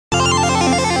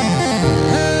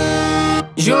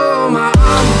You're my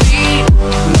heartbeat,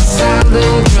 my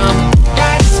silent drum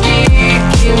that's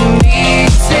kicking me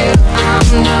till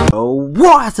I'm numb. Oh,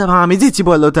 what's up, homies? It's your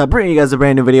boy LowTide, bringing you guys a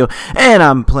brand new video, and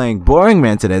I'm playing Boring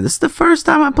Man today. This is the first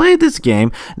time I played this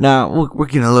game. Now we're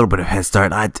getting a little bit of a head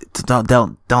start.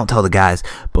 Don't tell the guys,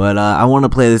 but I want to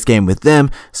play this game with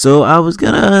them. So I was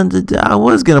gonna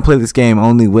play this game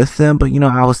only with them, but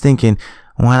I was thinking,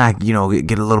 why not,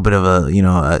 get a little bit of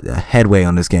a headway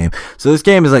on this game. So this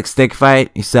game is like stick fight,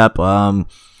 except a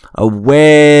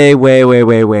way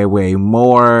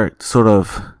more sort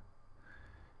of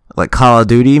like Call of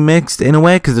Duty mixed in a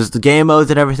way, because there's the game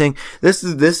modes and everything. This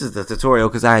is the tutorial,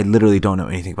 because I literally don't know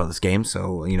anything about this game.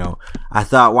 So I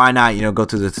thought, why not go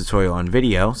through the tutorial on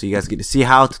video, so you guys get to see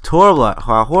how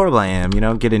horrible I am.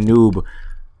 Get a noob,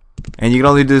 and you can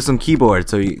only do some keyboard.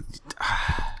 So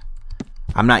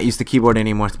I'm not used to keyboard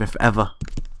anymore. It's been forever.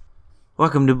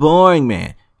 Welcome to Boring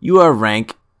Man. You are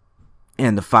rank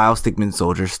and the file Stickman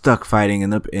soldier stuck fighting in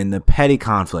the petty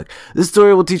conflict. This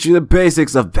story will teach you the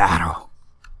basics of battle.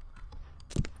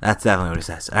 That's definitely what it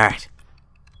says. Alright.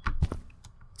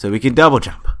 So we can double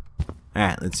jump.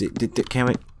 Alright, let's see.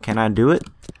 Can I do it?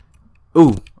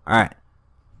 Ooh, alright.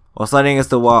 While sliding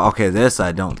against the wall. Okay, this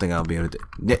I don't think I'll be able to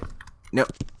do.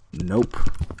 Nope.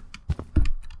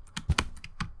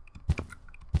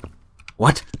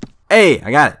 What? Hey,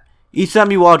 I got it. Each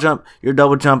time you wall jump, your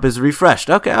double jump is refreshed.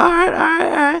 Okay,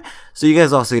 alright. So you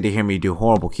guys also get to hear me do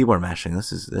horrible keyboard mashing.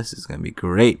 This is gonna be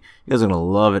great. You guys are gonna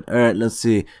love it. Alright, let's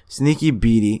see. Sneaky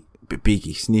beaky.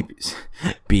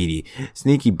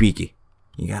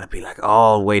 You gotta be like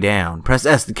all the way down. Press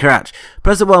S to crouch.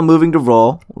 Press it while moving to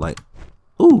roll. Like,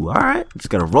 ooh, alright. Just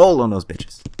gotta roll on those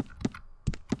bitches.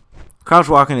 Crouch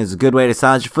walking is a good way to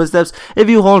silence your footsteps. If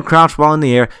you hold crouch while in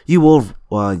the air, you will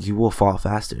fall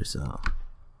faster. So,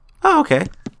 oh, okay,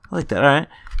 I like that. All right,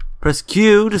 press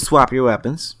Q to swap your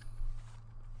weapons.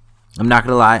 I'm not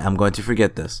gonna lie, I'm going to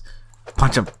forget this.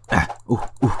 Punch him. Ooh.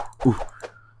 All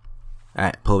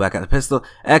right, pull back out the pistol.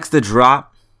 X to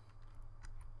drop.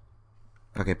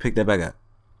 Okay, pick that back up.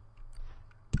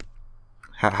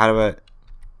 How do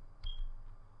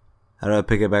I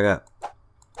pick it back up?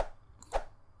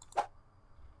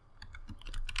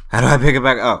 How do I pick it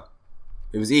back up?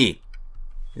 It was E.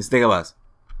 Let's think it was.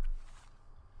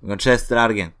 I'm gonna test it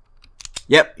out again.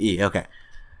 Yep, E, okay.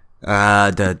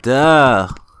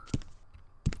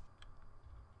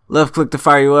 Left click to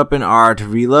fire your weapon, R to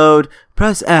reload,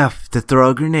 press F to throw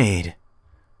a grenade.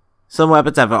 Some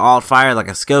weapons have an alt fire like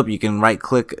a scope. You can right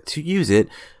click to use it.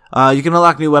 You can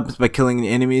unlock new weapons by killing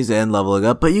enemies and leveling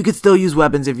up, but you can still use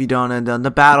weapons if you don't end on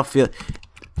the battlefield.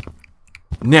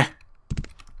 Nah.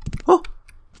 Oh.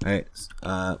 Alright,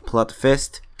 pull out the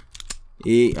fist.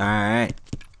 E, alright.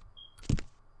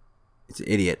 It's an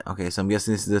idiot. Okay, so I'm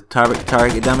guessing this is the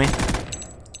target dummy.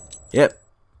 Yep.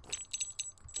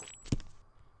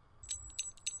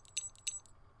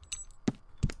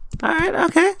 Alright,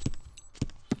 okay.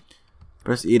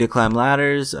 Press E to climb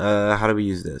ladders. How do we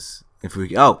use this?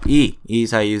 E. E is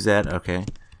how you use that, okay.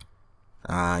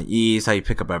 E is how you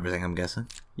pick up everything, I'm guessing.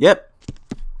 Yep.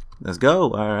 Let's go,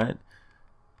 alright.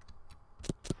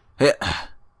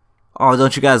 Oh,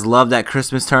 don't you guys love that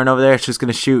Christmas turn over there? It's just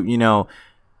gonna shoot, the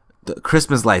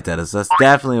Christmas light at us. That's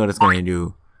definitely what it's gonna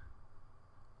do.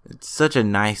 It's such a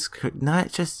nice,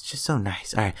 not just so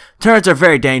nice. All right, turrets are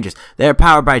very dangerous. They are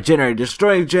powered by generator.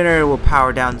 Destroying generator will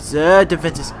power down the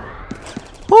defenses.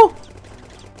 Woo!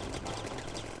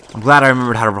 I'm glad I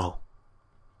remembered how to roll.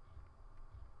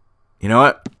 You know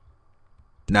what?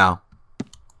 No.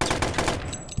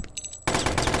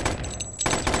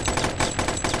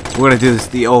 We're gonna do this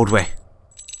the old way.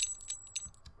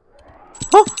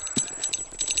 Oh!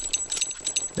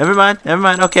 Never mind.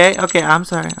 Okay. I'm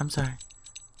sorry.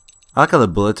 I like how the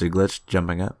bullets are glitched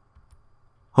jumping up.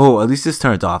 Oh, at least this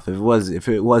turns off. If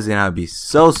it wasn't, I'd be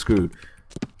so screwed.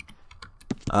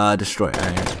 Destroy.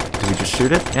 Alright. Did we just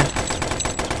shoot it? Yeah.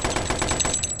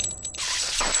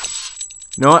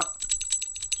 You know what?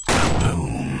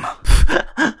 Boom.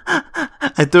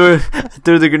 I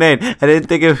threw the grenade. I didn't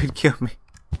think it would kill me.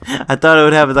 I thought it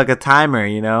would have like a timer,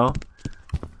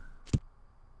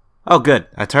 Oh, good.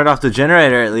 I turned off the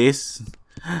generator at least,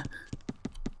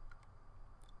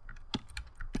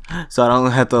 so I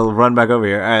don't have to run back over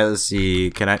here. All right, let's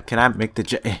see. Can I make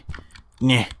the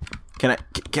yeah? Can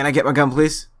I get my gun,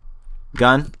 please?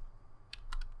 Gun.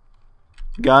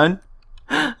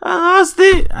 I lost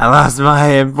it. I lost my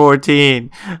M14.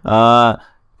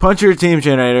 Punch your team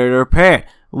generator to repair it.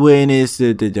 When is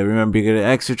the remember you get an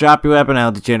extra drop your weapon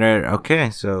out the generator. Okay,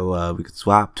 so we can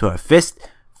swap to our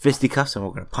fisticuffs, and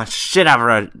we're gonna punch shit out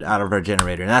of our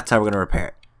generator, and that's how we're gonna repair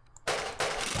it.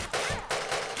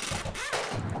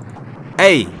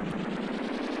 Hey!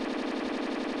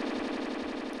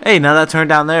 Hey, now that turn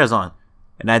down there is on.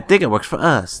 And I think it works for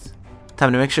us.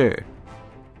 Time to make sure.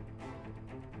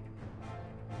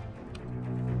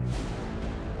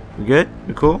 We good?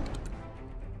 We cool?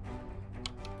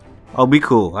 Oh, be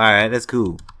cool. Alright, that's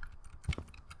cool.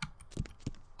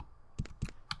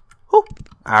 Whew.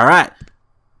 Alright.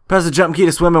 Press the jump key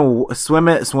to swim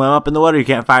up in the water. You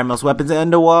can't fire most weapons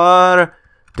underwater.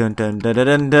 Dun dun dun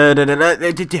dun dun dun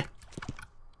dun dun.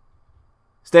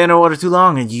 Stay underwater too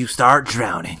long and you start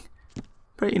drowning.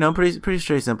 Pretty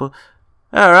straight simple.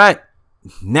 Alright.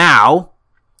 Now,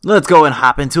 let's go and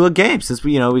hop into a game since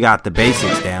we got the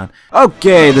basics down.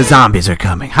 Okay, the zombies are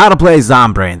coming. How to play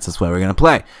Zombrains. That's what we're gonna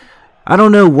play. I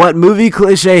don't know what movie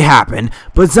cliche happened,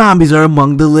 but zombies are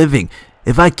among the living.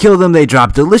 If I kill them, they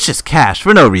drop delicious cash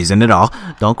for no reason at all.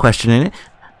 Don't question it.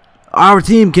 Our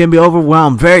team can be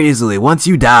overwhelmed very easily. Once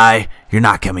you die, you're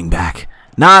not coming back.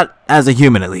 Not as a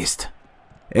human, at least.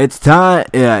 It's time.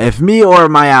 If me or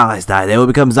my allies die, they will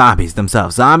become zombies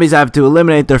themselves. Zombies have to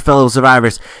eliminate their fellow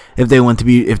survivors if they want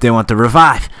to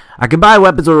revive. I can buy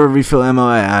weapons or refill ammo,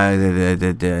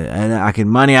 and I can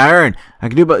money I earn. I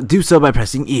can do so by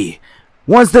pressing E.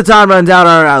 Once the time runs out,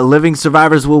 our living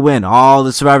survivors will win. All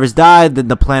the survivors die, then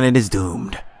the planet is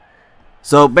doomed.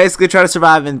 So basically, try to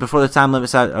survive, and before the time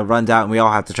limit runs out, and we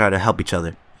all have to try to help each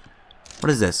other. What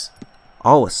is this?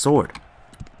 Oh, a sword.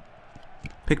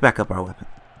 Pick back up our weapon.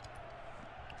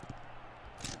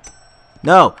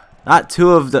 No, not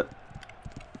two of the.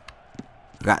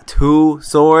 We got 2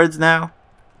 swords now.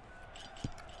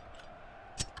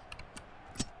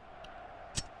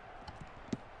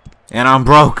 And I'm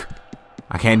broke.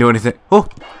 I can't do anything. Oh.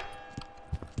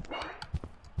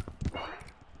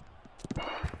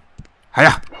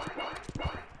 Hiya.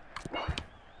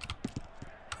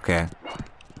 Okay.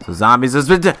 So zombies has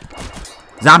been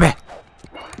zombie.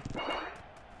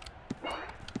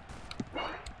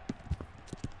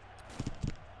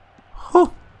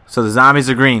 Whew. So the zombies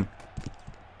are green.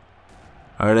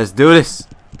 Alright, let's do this.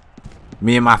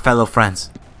 Me and my fellow friends.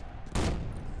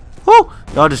 Whoo!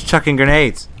 Y'all just chucking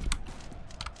grenades.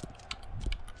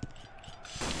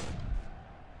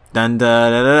 Dun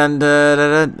dun dun dun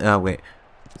dun dun. Oh wait,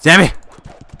 Sammy,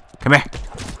 come here.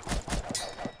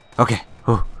 Okay,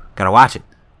 whew. Gotta watch it.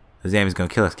 The Zammy's gonna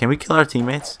kill us. Can we kill our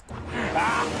teammates?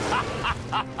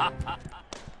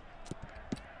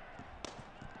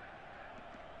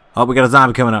 Oh, we got a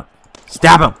zombie coming up.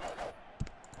 Stab him.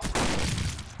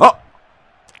 Oh,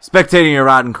 spectating your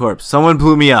rotten corpse. Someone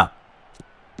blew me up.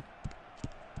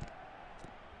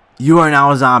 You are now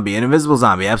a zombie, an invisible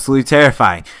zombie, absolutely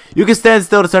terrifying. You can stand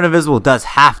still to turn invisible, does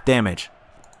half damage.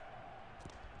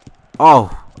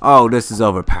 Oh, this is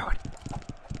overpowered.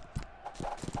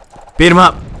 Beat him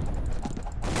up.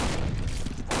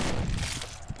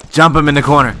 Jump him in the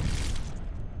corner.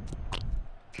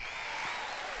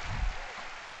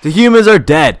 The humans are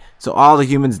dead, so all the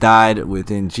humans died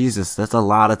within, Jesus, that's a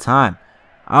lot of time.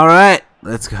 Alright,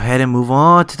 let's go ahead and move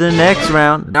on to the next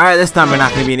round. Alright, this time we're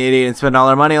not going to be an idiot and spend all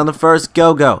our money on the first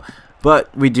go-go.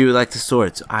 But we do like the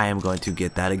sword, so I am going to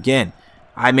get that again.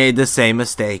 I made the same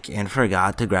mistake and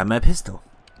forgot to grab my pistol.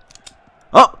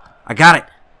 Oh, I got it.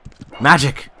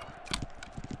 Magic.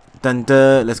 Dun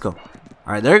dun, let's go.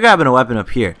 Alright, they're grabbing a weapon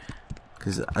up here.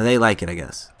 Because they like it, I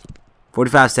guess.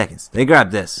 45 seconds. They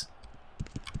grabbed this.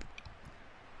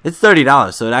 It's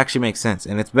 $30, so it actually makes sense.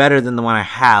 And it's better than the one I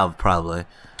have, probably.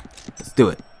 Let's do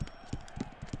it.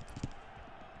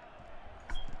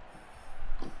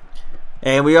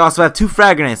 And we also have 2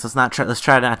 frag grenades. Let's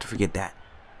try not to forget that.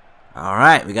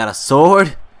 Alright, we got a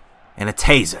sword and a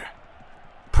taser.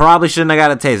 Probably shouldn't have got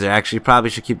a taser. Actually,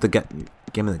 probably should keep the gun.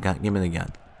 Give me the gun. Give me the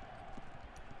gun.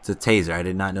 It's a taser. I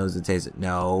did not know it was a taser.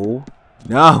 No.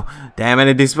 No. Damn it,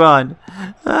 it despawned.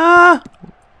 Ah.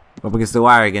 Up against the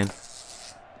wire again.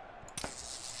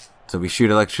 So we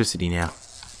shoot electricity now.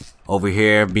 Over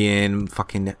here being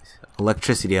fucking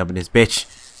electricity up in this bitch.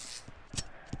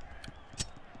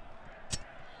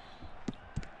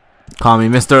 Call me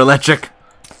Mr. Electric.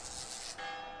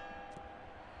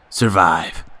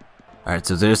 Survive. Alright,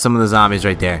 so there's some of the zombies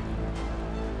right there.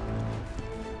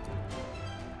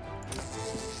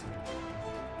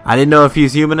 I didn't know if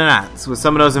he's human or not. So with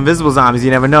some of those invisible zombies,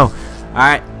 you never know.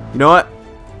 Alright, you know what?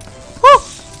 Woo!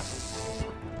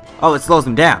 Oh, it slows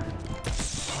them down.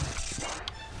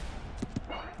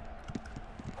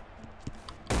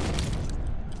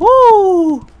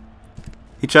 Woo!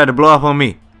 He tried to blow up on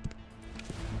me.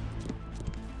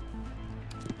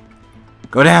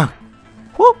 Go down.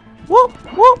 Whoop, whoop,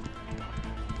 whoop.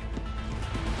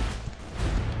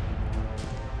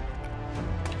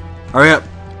 Hurry up.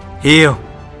 Heal.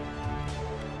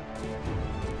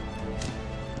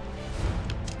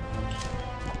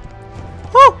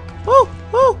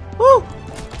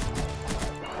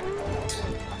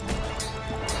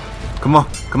 Come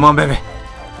on, baby.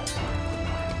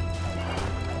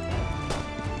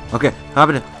 Okay, hop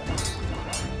in.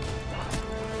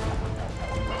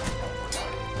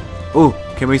 Ooh,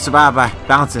 can we survive by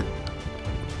bouncing?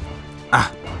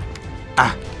 Ah.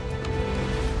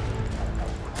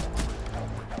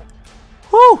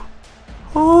 Woo!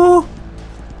 Ooh.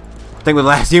 I think we're the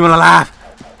last human alive.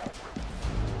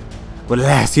 We're the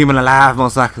last human alive,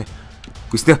 most likely.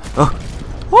 We still. Oh.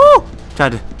 Woo!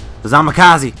 Tried to. The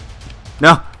Zamakazi.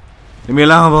 No. Leave me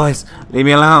alone, boys. Leave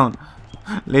me alone.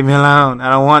 Leave me alone. I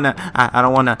don't want none. I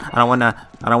don't want none. I don't want none.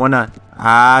 I don't want none.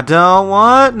 I don't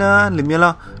want none. Leave me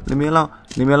alone. Leave me alone.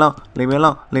 Leave me alone. Leave me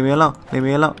alone. Leave me alone. Leave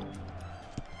me alone.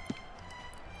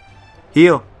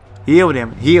 Heal. Heal,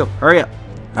 damn it. Heal. Hurry up.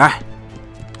 Alright.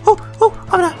 Oh,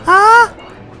 I'm gonna. Ah!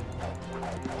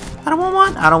 I don't want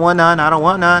one. I don't want none. I don't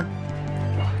want none.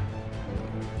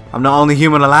 I'm the only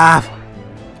human alive.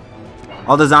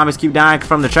 All the zombies keep dying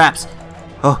from the traps.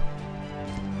 Oh.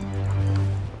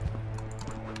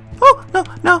 Oh,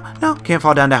 no. Can't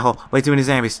fall down that hole. Way too many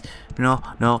zombies. No.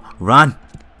 Run.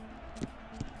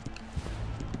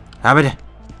 How about it?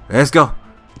 Let's go.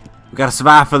 We gotta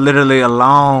survive for literally a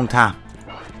long time.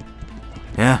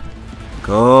 Yeah.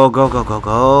 Go.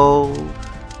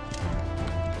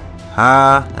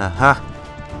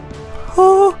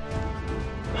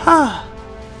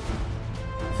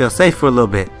 Feel safe for a little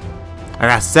bit. I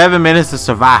got 7 minutes to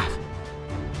survive.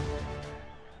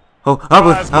 Oh,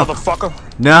 motherfucker.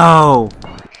 No.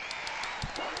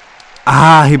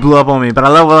 Ah, he blew up on me, but I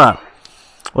leveled up.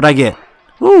 What'd I get?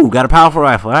 Ooh, got a powerful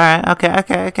rifle. Alright,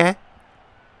 okay.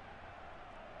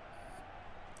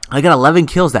 I got 11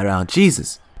 kills that round.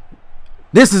 Jesus.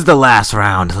 This is the last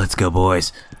round. Let's go,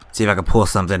 boys. See if I can pull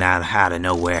something out of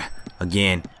nowhere.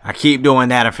 Again, I keep doing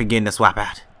that and forgetting to swap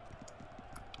out.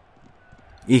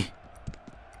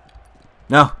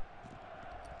 No.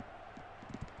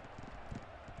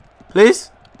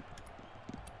 Please?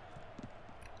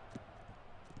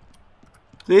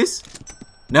 Please?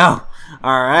 No.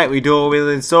 Alright, we dual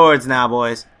wielding swords now,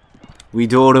 boys. We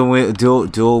dual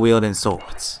wielding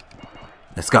swords.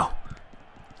 Let's go.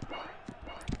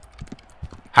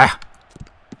 Hiya.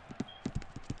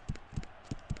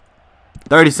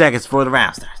 30 seconds before the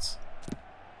round starts.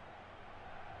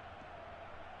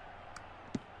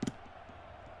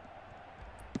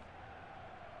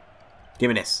 Give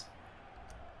me this.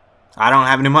 I don't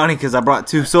have any money because I brought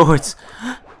 2 swords.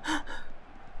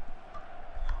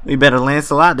 We better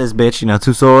Lancelot this bitch, you know,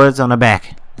 2 swords on the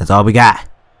back. That's all we got.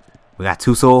 We got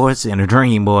 2 swords and a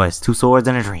dream, boys. 2 swords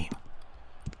and a dream.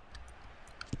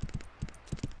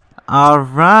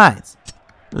 Alright.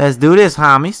 Let's do this,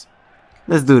 homies.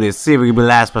 Let's do this. See if we can be the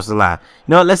last person alive.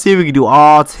 You know what? Let's see if we can do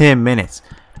all 10 minutes.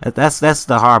 That's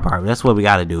the hard part. That's what we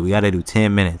gotta do. We gotta do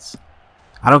 10 minutes.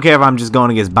 I don't care if I'm just going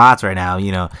against bots right now,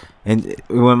 you know. And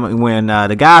when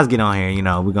the guys get on here, you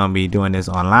know, we're gonna be doing this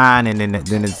online, and then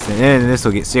this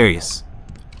will get serious.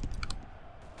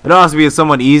 It'll also be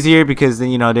somewhat easier because then,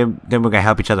 you know, then we're gonna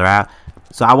help each other out.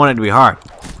 So I want it to be hard.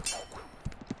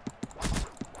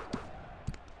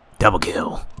 Double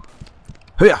kill.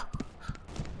 Yeah.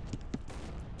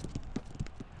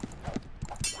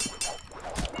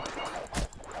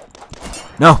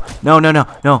 No.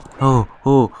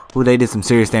 Oh, they did some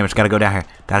serious damage. Gotta go down here.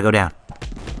 Gotta go down.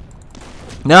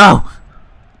 No!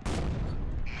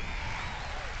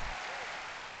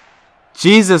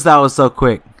 Jesus, that was so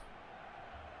quick.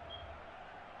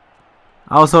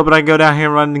 I was hoping I could go down here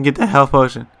and run and get that health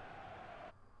potion.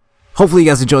 Hopefully you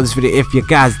guys enjoyed this video. If you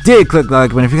guys did, click the like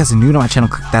button. If you guys are new to my channel,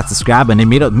 click that subscribe button and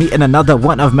meet in another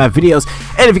one of my videos.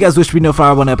 And if you guys wish to be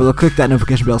notified when I upload, click that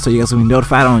notification bell so you guys will be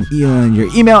notified on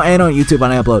your email and on YouTube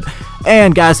when I upload.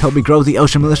 And guys, help me grow the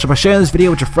Ocean Militia by sharing this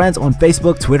video with your friends on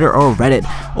Facebook, Twitter, or Reddit,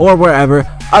 or wherever.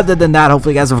 Other than that,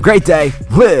 hopefully you guys have a great day.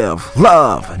 Live,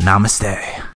 love, namaste.